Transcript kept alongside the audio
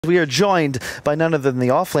We are joined by none other than the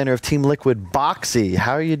offlaner of Team Liquid, BOXI.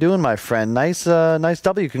 How are you doing, my friend? Nice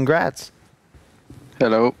W. Congrats.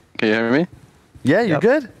 Hello. Can you hear me? Yeah, you're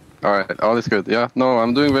good? All right. All is good. Yeah. No,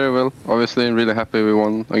 I'm doing very well. Obviously, I'm really happy we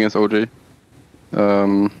won against OG.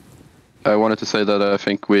 I wanted to say that I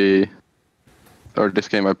think this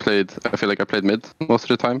game I feel like I played mid most of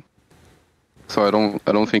the time. So I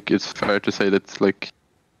don't think it's fair to say that like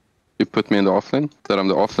you put me in the offlane, that I'm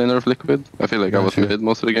the offlaner of Liquid. I feel like I was mid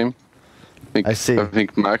most of the game. I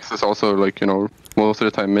think Max is also like, most of the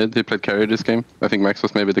time mid. He played carry this game. I think Max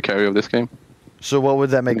was maybe the carry of this game. So what would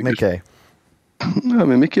that make Mickey? I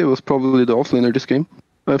mean, Mickey was probably the offlaner this game,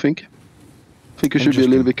 I think. I think you should be a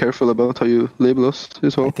little bit careful about how you label us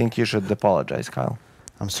as well. I think you should apologize, Kyle.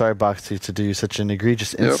 I'm sorry, BOXI, to do you such an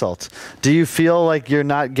egregious insult. Do you feel like you're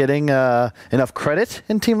not getting enough credit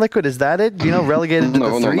in Team Liquid? Is that it? Relegated to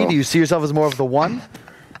the 3? No. Do you see yourself as more of the 1?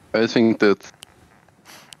 I think that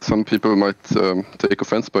some people might take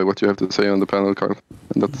offense by what you have to say on the panel, Kyle.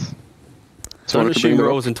 And that's... Don't assume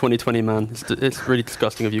roles in 2020, man. It's really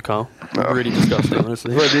disgusting of you, Kyle. Really disgusting,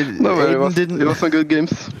 honestly. It was some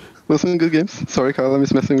good games. Sorry, Kyle, I'm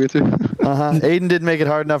just messing with you. Aiden didn't make it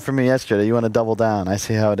hard enough for me yesterday. You want to double down. I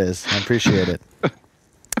see how it is. I appreciate it.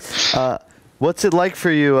 What's it like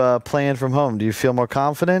for you playing from home? Do you feel more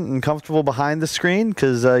confident and comfortable behind the screen?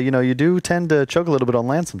 Because, you do tend to choke a little bit on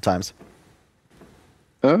LAN sometimes.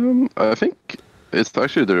 I think it's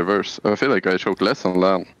actually the reverse. I feel like I choke less on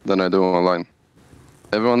LAN than I do online.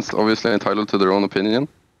 Everyone's obviously entitled to their own opinion,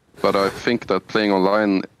 but I think that playing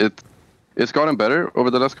online, it's gotten better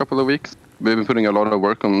over the last couple of weeks. We've been putting a lot of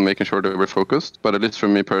work on making sure that we're focused, but at least for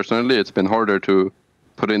me personally, it's been harder to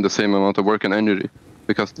put in the same amount of work and energy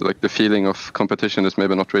because like the feeling of competition is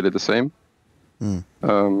maybe not really the same.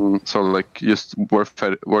 So like just work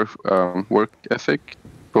ethic,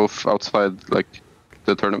 both outside the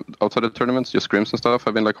tournaments, just scrims and stuff,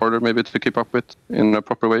 have been like harder maybe to keep up with in a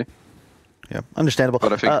proper way. Yeah, understandable.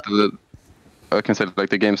 But I think I can say like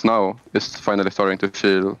the games now is finally starting to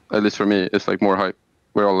feel, at least for me, it's like more hype.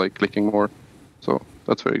 We're all like clicking more, so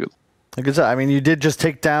that's very good. I mean, you did just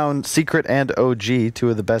take down Secret and OG, 2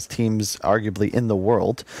 of the best teams arguably in the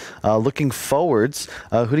world. Looking forwards,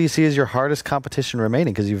 who do you see as your hardest competition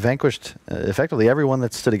remaining? Because you vanquished effectively everyone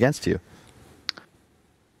that stood against you.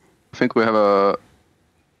 I think we have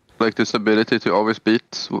this ability to always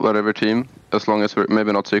beat whatever team, as long as we're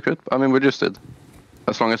maybe not Secret. I mean, we just did.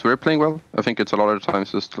 As long as we're playing well, I think it's a lot of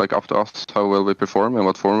times just like up to us how well we perform and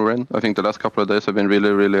what form we're in. I think the last couple of days have been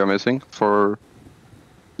really, really amazing for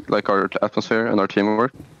like our atmosphere and our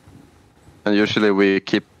teamwork. And usually we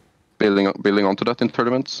keep building onto that in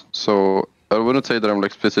tournaments. So I wouldn't say that I'm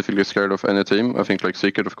like specifically scared of any team. I think like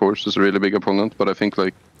Secret, of course, is a really big opponent, but I think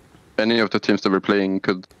like any of the teams that we're playing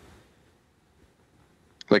could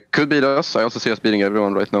beat us. I also see us beating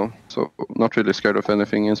everyone right now, so not really scared of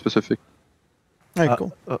anything in specific.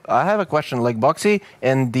 Cool. I have a question. Like BOXI,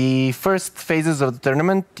 in the first phases of the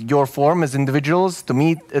tournament, your form as individuals, to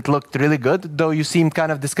me, it looked really good, though you seemed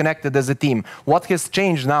kind of disconnected as a team. What has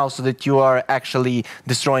changed now so that you are actually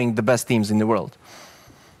destroying the best teams in the world?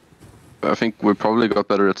 I think we probably got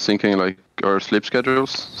better at syncing like our sleep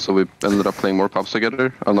schedules, so we ended up playing more pubs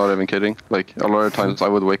together. I'm not even kidding. Like a lot of times I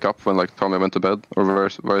would wake up when like Tommy went to bed, or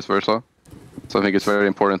vice versa. So I think it's very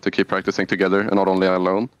important to keep practicing together and not only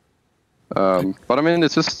alone. But I mean,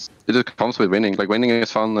 it just comes with winning. Like winning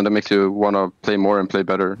is fun, and it makes you want to play more and play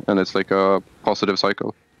better, and it's like a positive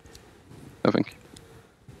cycle, I think.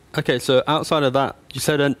 Okay, so outside of that, you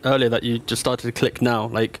said earlier that you just started to click now.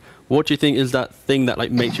 Like, what do you think is that thing that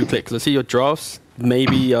like makes you click? Because I see your drafts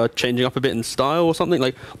maybe changing up a bit in style or something.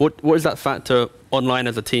 Like, what is that factor online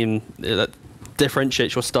as a team that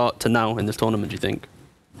differentiates your start to now in this tournament, do you think?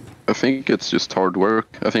 I think it's just hard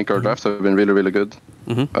work. I think our drafts have been really, really good.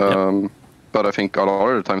 But I think a lot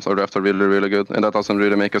of the times our drafts are really, really good, and that doesn't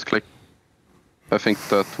really make us click. I think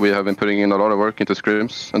that we have been putting in a lot of work into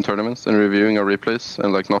scrims and tournaments and reviewing our replays,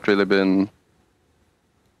 and like not really been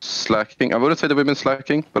slacking. I wouldn't say that we've been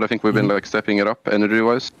slacking, but I think we've been like stepping it up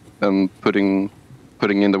energy-wise and putting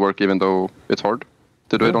in the work, even though it's hard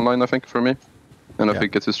to do it online. I think for me, and I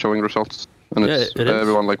think it's just showing results, and it's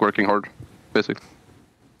everyone like working hard, basically.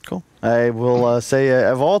 Cool. I will say,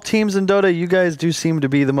 of all teams in Dota, you guys do seem to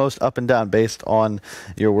be the most up and down based on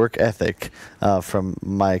your work ethic from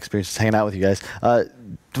my experience hanging out with you guys.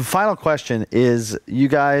 The final question is, you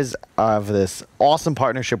guys have this awesome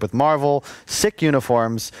partnership with Marvel, sick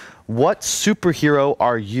uniforms. What superhero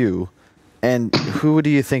are you, and who do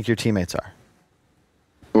you think your teammates are?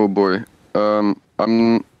 Oh boy. I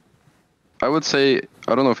would say,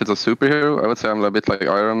 I don't know if it's a superhero. I would say I'm a bit like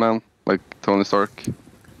Iron Man, like Tony Stark.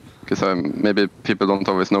 because maybe people don't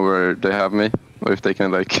always know where they have me, or if they can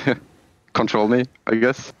like control me, I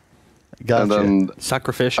guess. Gotcha. And then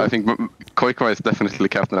Sacrificial. I think Koikwa is definitely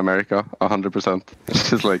Captain America, 100%. It's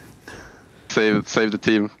just like save the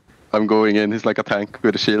team. I'm going in. He's like a tank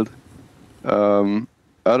with a shield. I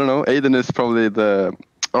don't know. Aiden is probably the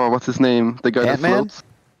what's his name? The guy Ant-Man? that floats.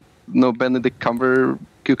 No, Benedict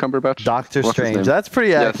Cumberbatch. Doctor What's his Strange. name? That's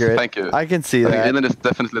pretty Yes, accurate. thank you. I can see I that. think Aiden is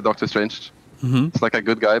definitely Doctor Strange. Mm-hmm. It's like a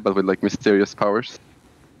good guy, but with like mysterious powers.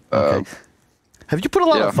 Okay. Have you put a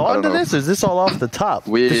lot yeah, of thought I don't into know. this, or is this all off the top?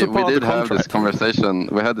 We This is part of did the have this contract. conversation.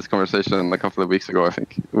 We had this conversation a couple of weeks ago, I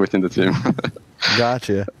think, within the team.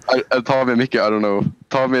 Gotcha. Tommy and Mickey, I don't know.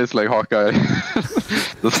 Tommy is like Hawkeye.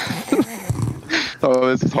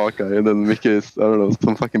 Tommy is Hawkeye, and then Mickey is, I don't know,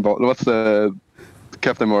 some fucking ball. What's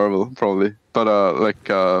Captain Marvel, probably. But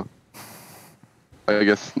I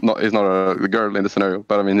guess he's not a girl in the scenario.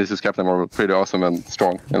 But I mean, this is Captain Marvel, pretty awesome and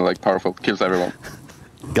strong and like powerful, kills everyone.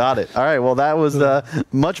 Got it. All right. Well, that was a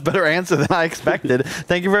much better answer than I expected.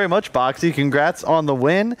 Thank you very much, BOXI. Congrats on the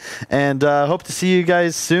win, and hope to see you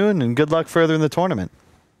guys soon, and good luck further in the tournament.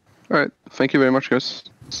 All right. Thank you very much, guys.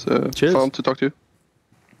 It's Cheers. fun to talk to you.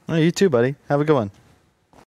 Oh, you too, buddy. Have a good one.